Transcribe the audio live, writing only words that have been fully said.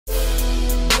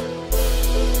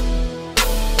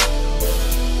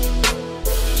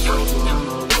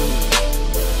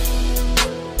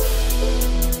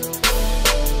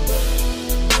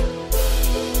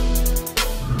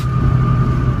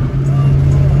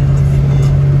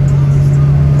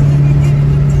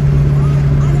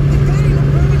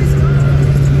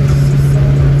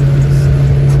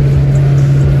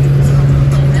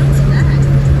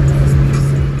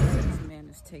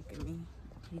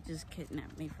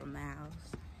from the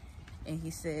house. And he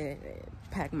said,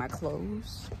 pack my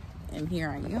clothes. And here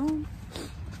I am.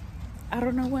 I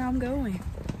don't know where I'm going.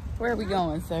 Where are we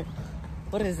going, sir?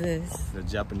 What is this? The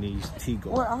Japanese Tigo.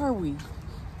 Where are we?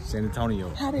 San Antonio.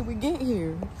 How did we get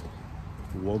here?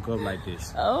 We woke up like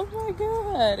this. Oh my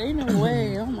God. Ain't no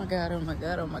way. Oh my God. Oh my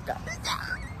God. Oh my God.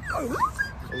 Oh,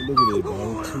 look at it, bro.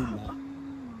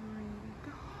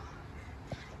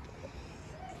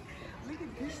 Look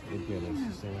at this Look at us.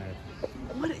 She's so happy.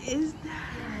 What is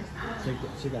that?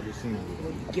 Check out the scene.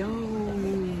 Yo.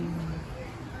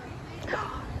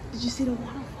 Did you see the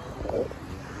waterfall?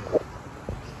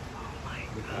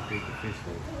 Look how big the fish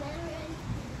was.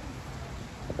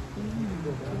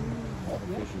 The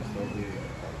fish is so big.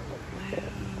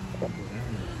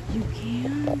 You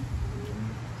can?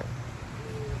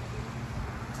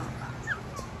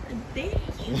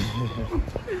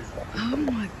 Oh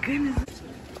my goodness.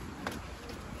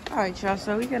 Alright, y'all,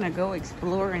 so we're gonna go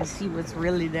explore and see what's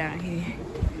really down here.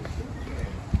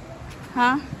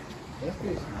 Huh?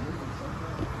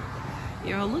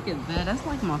 Yo, look at that. That's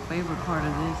like my favorite part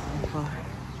of this so far.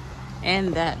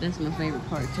 And that's my favorite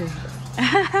part too.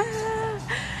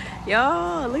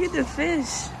 Yo, look at the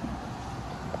fish.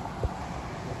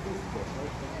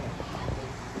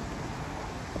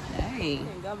 Dang.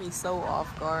 It got me so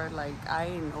off guard. Like, I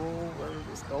didn't know where it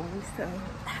was going. So,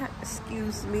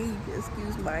 excuse me.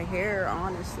 Excuse my hair,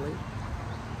 honestly.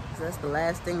 That's the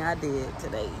last thing I did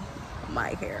today.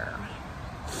 My hair.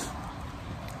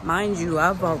 Mind you,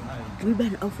 we've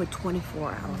been up for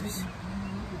 24 hours.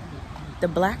 The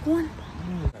black one?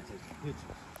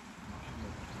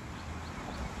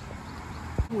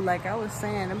 Like I was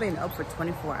saying, I've been up for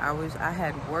 24 hours. I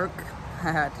had work.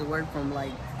 I had to work from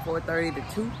like 4:30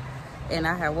 to 2. And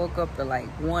I had woke up to like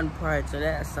 1 prior to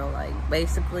that. So like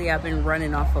basically I've been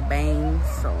running off of bangs.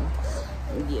 So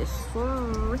yes,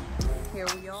 sir. Here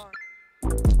we are.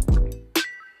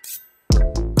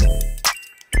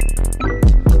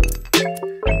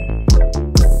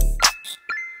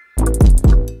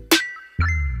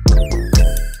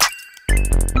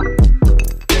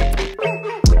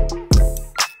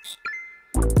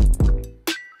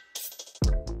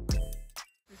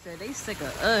 They sick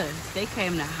of us. They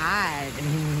came to hide.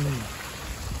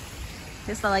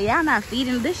 It's like, y'all not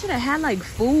feeding. They should have had like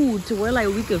food to where like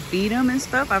we could feed them and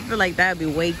stuff. I feel like that'd be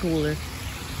way cooler.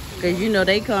 Cause you know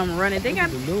they come running. They got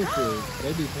the little fish.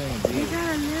 They be playing big. They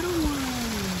got a little one.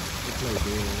 They play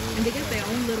big. And they got their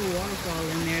own little waterfall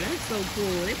in there. That's so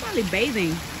cool. They probably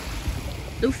bathing.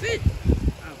 Do fish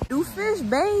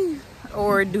bathe?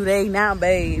 Or do they not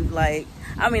bathe? Like,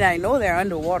 I mean, I know they're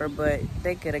underwater, but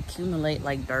they could accumulate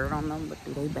like dirt on them, but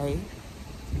do they bathe?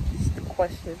 That's the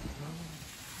question.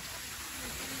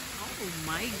 Oh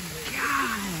my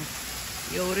God.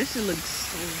 Yo, this shit looks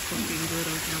so fucking good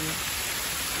on camera.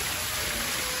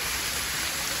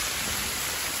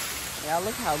 Yeah,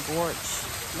 look how gorgeous.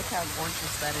 Look how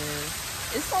gorgeous that is.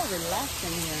 It's so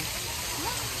relaxing here.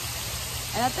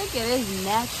 And I think it is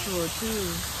natural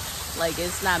too. Like,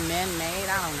 it's not man-made.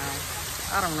 I don't know.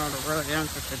 I don't know the real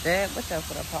answer to that. What's up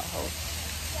for the pothole?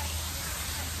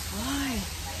 Why?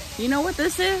 You know what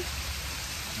this is?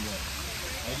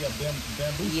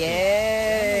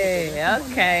 Yeah.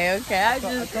 Okay.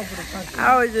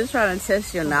 I was just trying to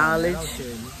test your knowledge.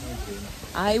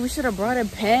 We should have brought a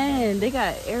pen.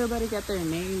 Everybody got their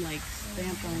name like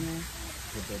stamped on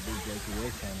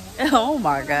there. Oh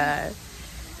my God.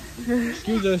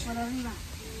 Excuse us.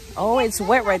 Oh, it's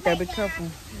wet right there. Be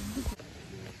careful.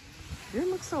 It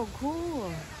looks so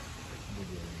cool.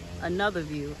 Another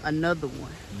view. Another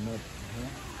one.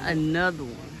 Another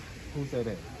one. Who said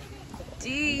that?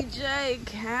 DJ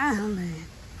Khaled.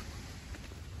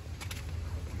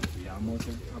 Yeah, I'm on the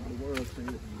top of the world.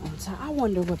 I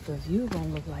wonder what the view gonna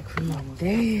look like from up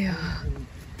there.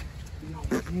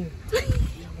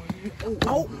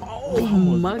 Oh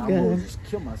my God. I'm just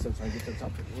kill myself trying to get to the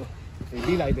top of the world. It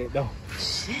be like that though.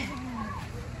 Shit.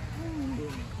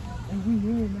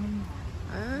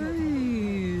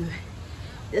 Oh,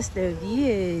 it's the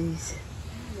views.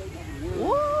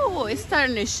 Whoa, it's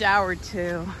starting to shower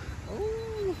too.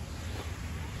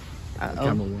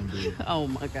 Oh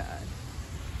my God.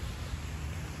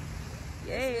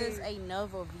 Yes, another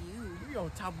view. We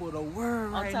on top of the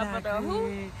world right now. On top of the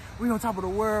who? We on top of the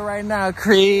world right now,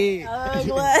 Craig.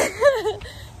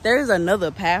 There's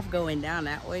another path going down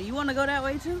that way. You want to go that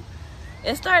way too?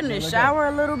 It's starting to shower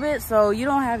a little bit, so you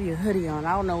don't have your hoodie on.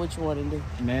 I don't know what you want to do.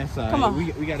 Man, sorry. Come on.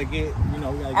 We gotta get, we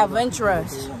gotta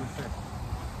adventurous. I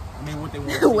mean, what they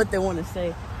want to say. What they want to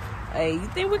say. Hey, you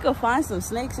think we could find some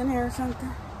snakes in here or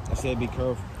something? I said be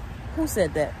careful. Who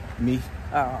said that? Me.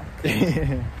 Oh,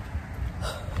 okay.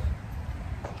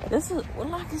 This is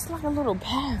like it's like a little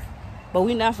path, but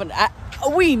we not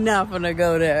finna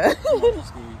go there.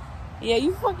 Yeah,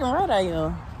 you fucking right, I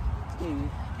am.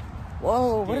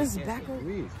 Whoa, what is back?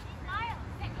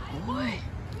 Boy,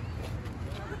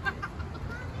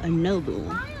 another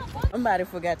one. Somebody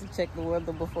forgot to check the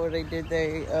weather before they did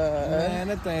their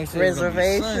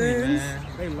reservations. Sunny, man.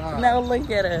 They lied. Now look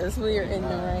at us. We are in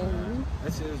the rain.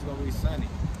 That shit is gonna be sunny.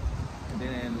 And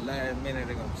then in the last minute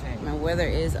they're gonna change. My weather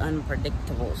is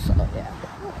unpredictable, so yeah.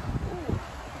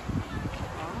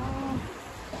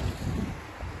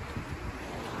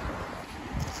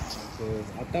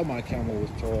 I thought my camera was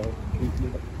charged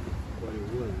completely, but it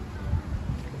wasn't.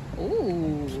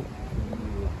 Ooh,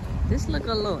 this look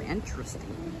a little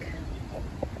interesting.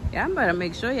 Yeah, I'm about to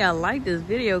make sure y'all like this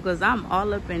video because I'm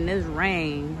all up in this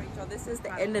rain. So this is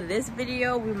the end of this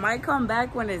video. We might come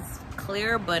back when it's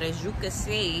clear, but as you can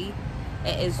see,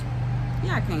 it is,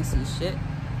 yeah, I can't see shit.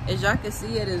 As y'all can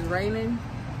see, it is raining.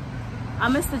 I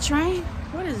missed the train.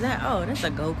 What is that? Oh, that's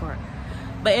a go-kart.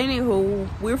 But anywho,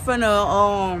 we're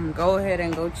finna go ahead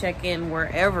and go check in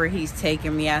wherever he's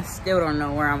taking me. I still don't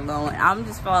know where I'm going. I'm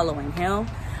just following him.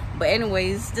 But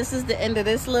anyways, this is the end of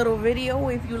this little video.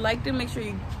 If you liked it, make sure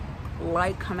you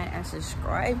like, comment, and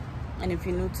subscribe. And if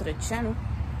you're new to the channel,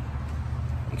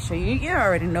 make sure you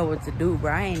already know what to do,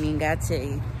 bro. I ain't even gotta tell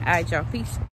you. Alright, y'all, peace.